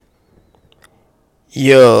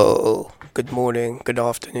Yo, good morning, good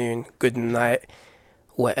afternoon, good night,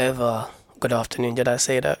 whatever. Good afternoon, did I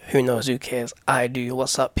say that? Who knows, who cares? I do.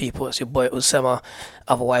 What's up, people? It's your boy Usama,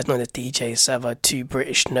 otherwise known as DJ Sava. Two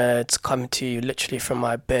British nerds coming to you literally from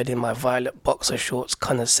my bed in my violet boxer shorts,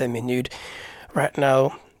 kind of semi-nude right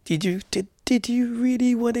now. Did you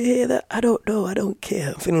really want to hear that? I don't know. I don't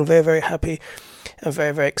care. I'm feeling very, very happy and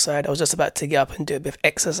very, very excited. I was just about to get up and do a bit of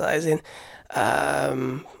exercising.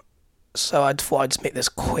 Um, so I thought I'd just make this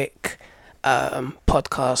quick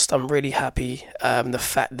podcast. I'm really happy. The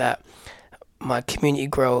fact that my community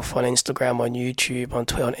growth on Instagram, on YouTube, on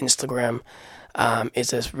Twitter, on Instagram is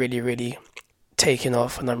just really, really taking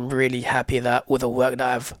off. And I'm really happy that with the work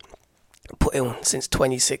that I've put in since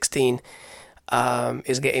 2016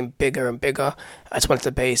 is getting bigger and bigger. I just wanted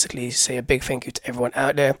to basically say a big thank you to everyone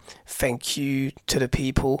out there. Thank you to the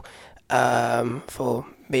people for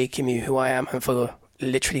making me who I am and for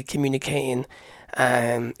literally communicating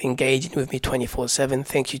and engaging with me 24/7.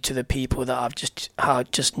 Thank you to the people that are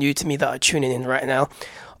just new to me that are tuning in right now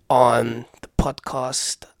on the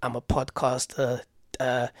podcast. I'm a podcaster,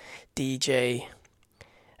 DJ,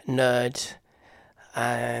 nerd,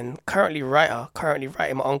 and currently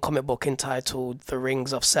writing my own comic book entitled The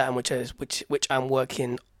Rings of Saturn, which I'm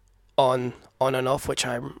working on and off, which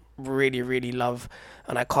I really, really love,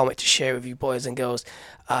 and I can't wait to share with you boys and girls.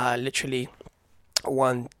 Literally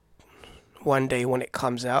one one day when it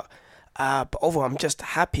comes out. But overall, I'm just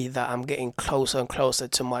happy that I'm getting closer and closer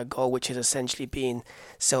to my goal, which is essentially being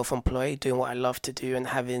self-employed, doing what I love to do, and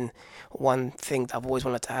having one thing that I've always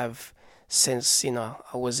wanted to have since I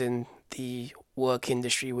was in the work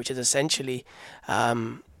industry, which is essentially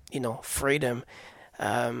freedom.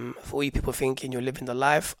 For all you people thinking you're living the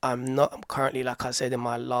life, I'm not. I'm currently, like I said in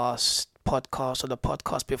my last podcast or the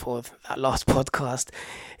podcast before that last podcast,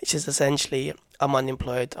 it's just essentially I'm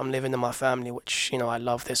unemployed. I'm living in my family, which I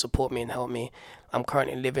love. They support me and help me. I'm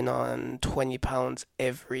currently living on £20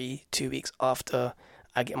 every 2 weeks after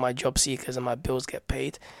I get my job seekers and my bills get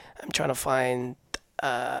paid. I'm trying to find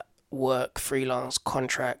work, freelance,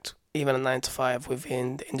 contract, even a 9 to 5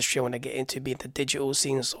 within the industry I want to get into, be it the digital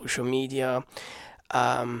scene, social media,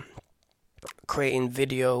 um, creating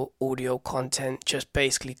video, audio content, just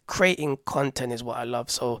basically creating content is what I love.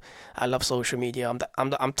 So I love social media. I'm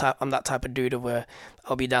that type of dude where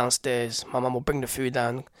I'll be downstairs, my mum will bring the food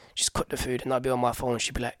down, she's cook the food, and I'll be on my phone.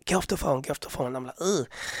 She'd be like, "Get off the phone, get off the phone." And I'm like, ugh.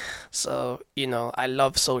 So I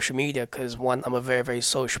love social media because one, I'm a very, very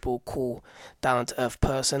sociable, cool, down to earth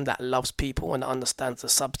person that loves people and understands the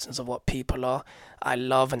substance of what people are. I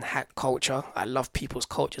love and hack culture. I love people's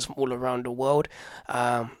cultures from all around the world.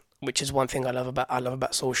 Which is one thing I love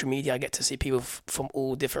about social media. I get to see people from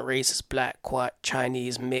all different races, black, white,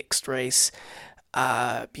 Chinese, mixed race,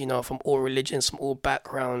 from all religions, from all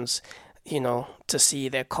backgrounds, to see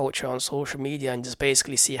their culture on social media and just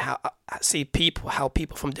basically how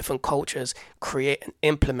people from different cultures create and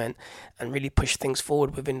implement and really push things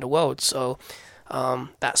forward within the world. So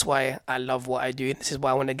that's why I love what I do. This is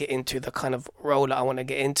why I want to get into the kind of role that I want to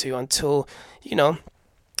get into until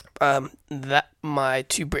that my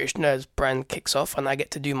Two British Nerds brand kicks off and I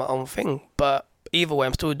get to do my own thing. But either way,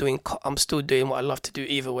 I'm still doing what I love to do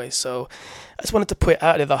either way. So I just wanted to put it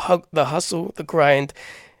out there. The hustle, the grind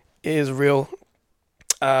is real,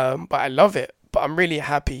 but I love it. But I'm really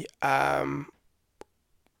happy. Of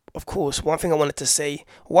course, one thing I wanted to say,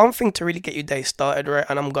 one thing to really get your day started, right?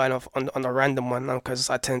 And I'm going off on a random one now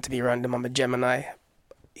because I tend to be random. I'm a Gemini.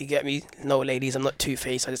 You get me? No, ladies, I'm not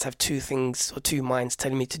two-faced. I just have two things or two minds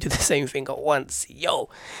telling me to do the same thing at once. Yo,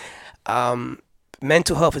 um,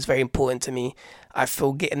 mental health is very important to me. I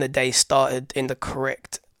feel getting the day started in the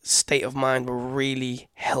correct state of mind will really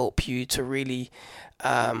help you to really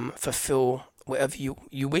fulfill whatever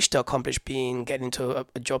you wish to accomplish, being getting into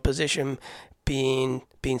a job position, being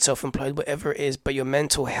self-employed, whatever it is. But your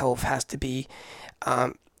mental health has to be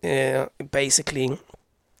basically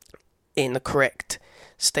in the correct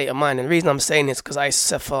state of mind. And the reason I'm saying this is because I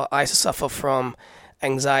suffer from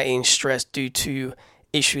anxiety and stress due to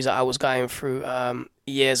issues that I was going through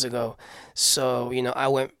years ago. So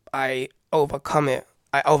I overcame it,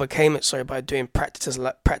 sorry, by doing practices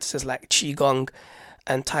like qigong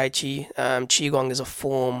and tai chi. Qigong is a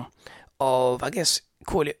form of, I guess,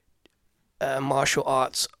 call it martial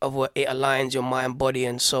arts, of what it aligns your mind, body,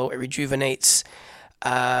 and soul. It rejuvenates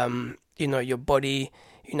your body.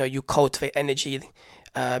 You cultivate energy.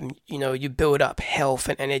 You build up health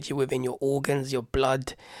and energy within your organs, your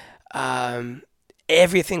blood. Um,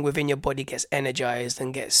 Everything within your body gets energized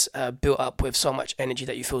and gets built up with so much energy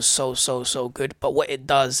that you feel so, so, so good. But what it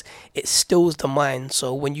does, it stills the mind.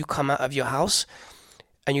 So when you come out of your house,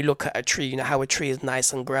 and you look at a tree, you know how a tree is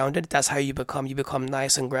nice and grounded. That's how you become. You become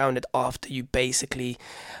nice and grounded after you basically,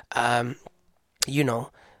 you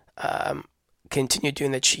know, continue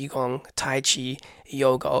doing the qigong, tai chi,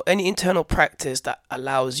 yoga, or any internal practice that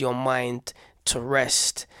allows your mind to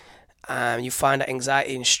rest. You find that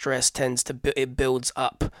anxiety and stress it builds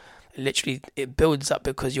up. Literally, it builds up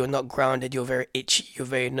because you're not grounded. You're very itchy. You're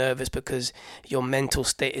very nervous because your mental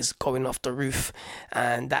state is going off the roof,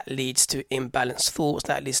 and that leads to imbalanced thoughts.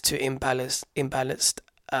 That leads to imbalanced.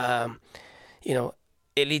 You know,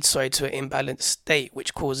 it leads to an imbalanced state,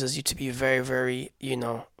 which causes you to be very, very,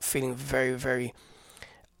 feeling very, very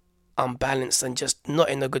unbalanced and just not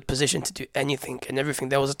in a good position to do anything and everything.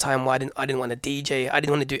 There was a time where I didn't want to DJ. I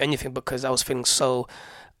didn't want to do anything because I was feeling so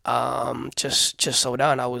just so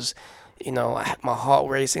down. I was, I had my heart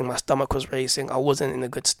racing, my stomach was racing. I wasn't in a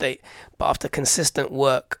good state. But after consistent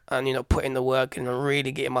work and putting the work in and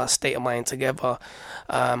really getting my state of mind together,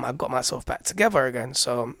 I got myself back together again.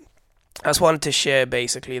 So I just wanted to share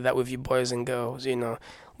basically that with you boys and girls.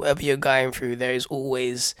 Whatever you're going through, there is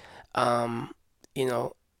always a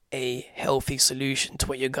healthy solution to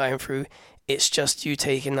what you're going through. It's just you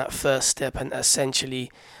taking that first step and essentially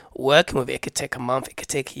working with it. It could take a month, it could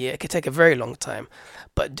take a year, it could take a very long time.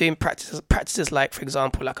 But doing practices like, for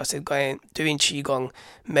example, like I said, doing qigong,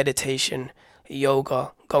 meditation,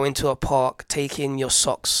 yoga, going to a park, taking your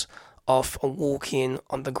socks off and walking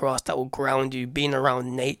on the grass that will ground you, being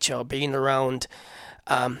around nature, being around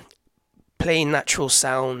playing natural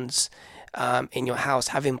sounds in your house,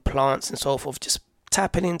 having plants and so forth. Just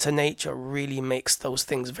tapping into nature really makes those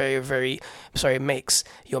things makes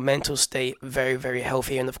your mental state very, very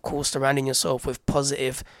healthy. And of course, surrounding yourself with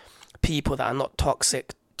positive people that are not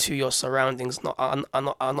toxic to your surroundings, are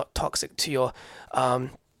not toxic to your are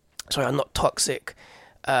not toxic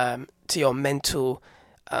to your mental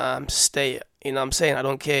state. You know what I'm saying? I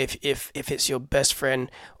don't care if it's your best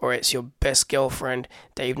friend or it's your best girlfriend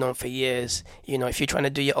that you've known for years. If you're trying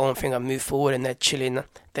to do your own thing and move forward and they're chilling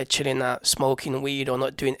out, smoking weed or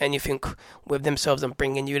not doing anything with themselves and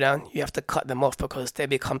bringing you down, you have to cut them off because they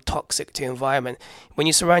become toxic to your environment. When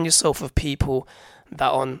you surround yourself with people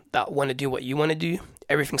that want to do what you want to do,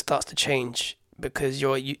 everything starts to change because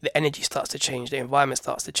the energy starts to change, the environment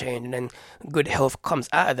starts to change, and then good health comes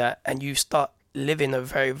out of that, and you start living a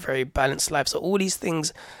very, very balanced life. So all these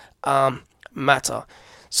things matter.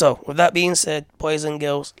 So with that being said, boys and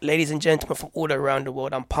girls, ladies and gentlemen from all around the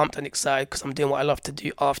world, I'm pumped and excited because I'm doing what I love to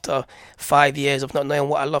do. After 5 years of not knowing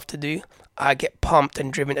what I love to do, I get pumped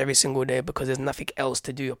and driven every single day because there's nothing else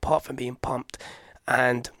to do apart from being pumped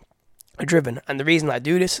and driven. And the reason I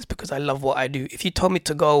do this is because I love what I do. If you told me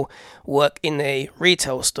to go work in a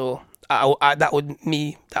retail store, that would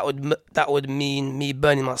mean me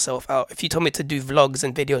burning myself out. If you told me to do vlogs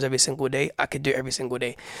and videos every single day, I could do it every single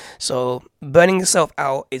day. So burning yourself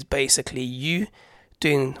out is basically you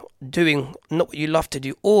doing not what you love to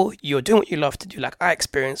do, or you're doing what you love to do, like I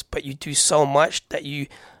experienced, but you do so much that you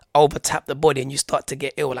overtap the body and you start to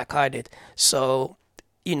get ill, like I did. So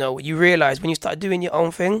you realize when you start doing your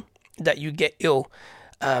own thing that you get ill.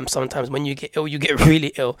 Sometimes when you get ill, you get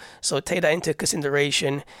really ill. So take that into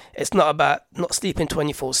consideration. It's not about not sleeping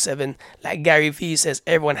 24/7. Like Gary Vee says,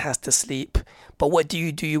 everyone has to sleep. But what do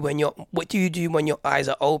you do when your eyes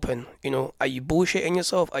are open? Are you bullshitting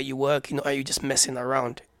yourself? Are you working? Are you just messing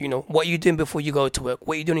around? What are you doing before you go to work?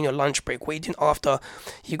 What are you doing in your lunch break? What are you doing after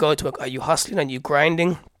you go to work? Are you hustling? Are you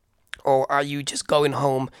grinding? Or are you just going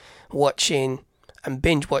home, watching and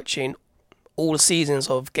binge watching all seasons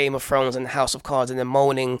of Game of Thrones and House of Cards, and then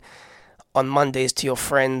moaning on Mondays to your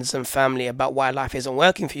friends and family about why life isn't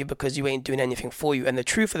working for you because you ain't doing anything for you? And the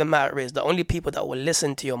truth of the matter is, the only people that will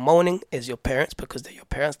listen to your moaning is your parents, because they're your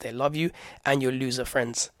parents, they love you, and your loser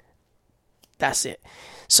friends. That's it.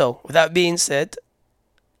 So with that being said,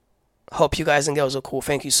 hope you guys and girls are cool.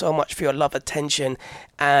 Thank you so much for your love, attention,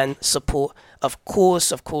 and support. Of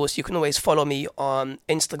course, you can always follow me on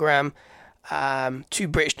Instagram, Two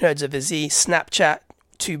British Nerds of a Z, Snapchat,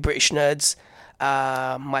 Two British Nerds.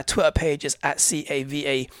 My Twitter page is at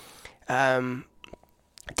CAVA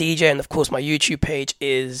DJ, and of course my YouTube page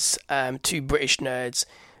is Two British Nerds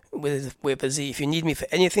with a Z. If you need me for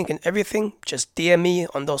anything and everything, just DM me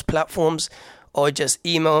on those platforms, or just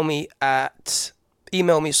email me at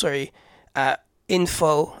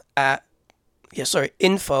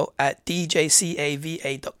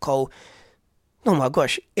info@djcava.co. Oh my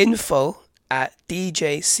gosh,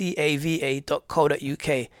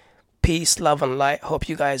 info@djcava.co.uk. Peace, love, and light. Hope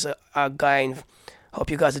you guys are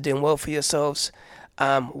doing well for yourselves.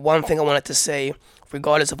 One thing I wanted to say,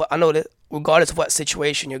 regardless of what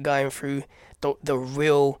situation you're going through, the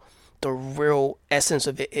real the real essence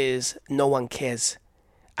of it is no one cares.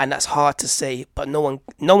 And that's hard to say, but no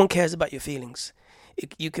one cares about your feelings.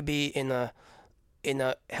 You could be in a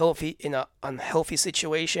unhealthy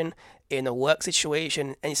situation, in a work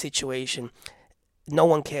situation, any situation. No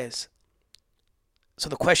one cares. So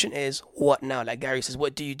the question is, what now? Like Gary says,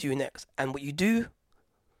 what do you do next? And what you do,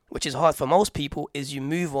 which is hard for most people, is you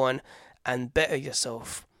move on and better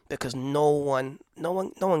yourself, because no one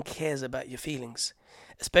cares about your feelings.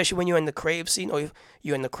 Especially when you're in the creative scene, or if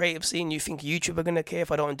you're in the creative scene, you think YouTube are gonna care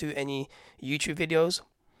if I don't do any YouTube videos?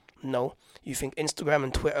 No. You think Instagram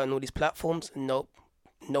and Twitter and all these platforms? Nope.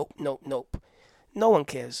 Nope. No one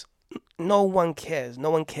cares. No one cares.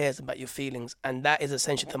 No one cares about your feelings, and that is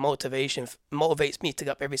essentially the motivation. Motivates me to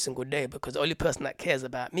get up every single day, because the only person that cares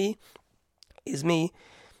about me is me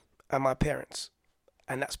and my parents,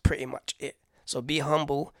 and that's pretty much it. So be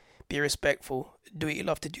humble, be respectful, do what you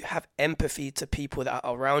love to do, have empathy to people that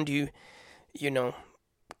are around you,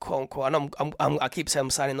 quote unquote. And I keep saying I'm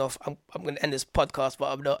signing off. I'm going to end this podcast,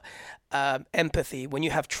 but I'm not. Empathy. When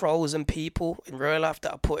you have trolls and people in real life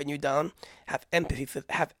that are putting you down, have empathy for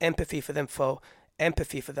them,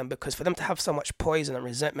 because for them to have so much poison and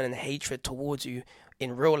resentment and hatred towards you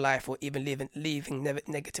in real life, or even leaving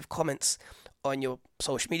negative comments on your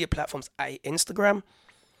social media platforms, i.e. Instagram,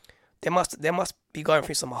 they must be going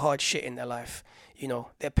through some hard shit in their life.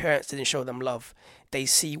 Their parents didn't show them love. They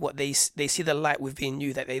see the light within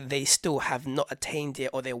you that they still have not attained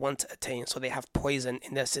yet, or they want to attain. So they have poison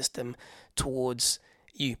in their system towards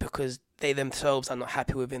you, because they themselves are not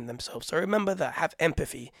happy within themselves. So remember that. Have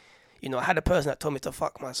empathy. I had a person that told me to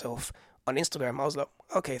fuck myself on Instagram. I was like,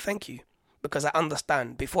 okay, thank you, because I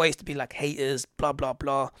understand. Before I used to be like haters, blah blah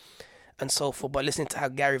blah, and so forth. But listening to how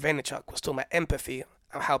Gary Vaynerchuk was talking about empathy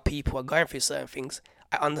and how people are going through certain things,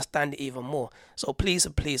 I understand it even more. So please,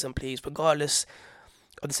 regardless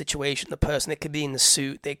of the situation, the person, they could be in the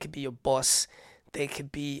suit, they could be your boss, they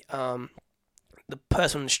could be the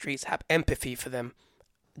person on the streets, have empathy for them.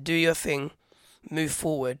 Do your thing, move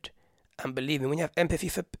forward, and believe me, when you have empathy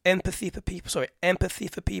for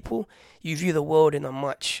people, you view the world in a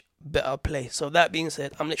much better place. So that being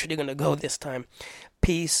said, I'm literally going to go this time.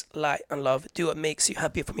 Peace, light, and love. Do what makes you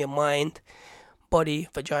happy from your mind, body,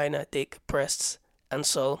 vagina, dick, breasts, and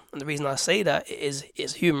soul. And the reason I say that is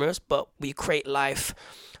humorous, but we create life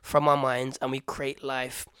from our minds, and we create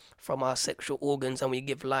life from our sexual organs, and we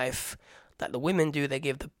give life like the women do. They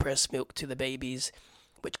give the breast milk to the babies,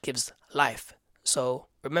 which gives life. So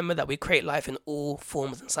remember that we create life in all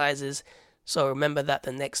forms and sizes. So remember that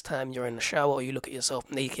the next time you're in the shower or you look at yourself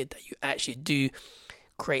naked, that you actually do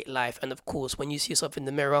create life. And of course, when you see yourself in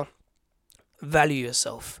the mirror, value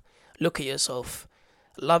yourself. Look at yourself.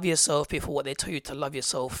 Love yourself before what they tell you to love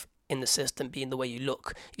yourself in the system, being the way you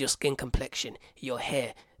look, your skin complexion, your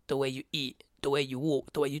hair, the way you eat, the way you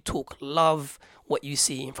walk, the way you talk. Love what you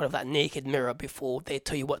see in front of that naked mirror before they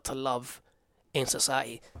tell you what to love in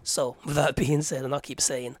society. So with that being said, and I'll keep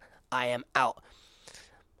saying, I am out.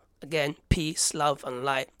 Again, peace, love, and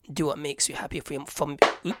light. Do what makes you happy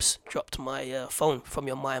dropped my phone, from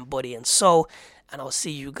your mind, body, and soul. And I'll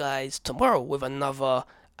see you guys tomorrow with another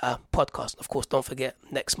podcast. Of course, don't forget,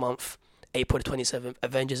 next month, April the 27th,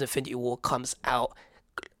 Avengers Infinity War comes out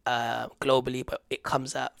globally, but it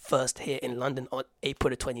comes out first here in London on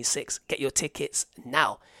April the 26th. Get your tickets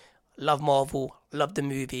now. Love Marvel, love the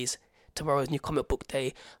movies. Tomorrow's new comic book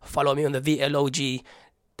day. Follow me on the VLOG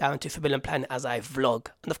down to Forbidden Planet as I vlog,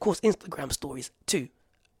 and of course Instagram stories too.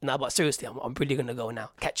 Now, but seriously, I'm really gonna go now.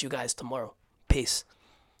 Catch you guys tomorrow. Peace.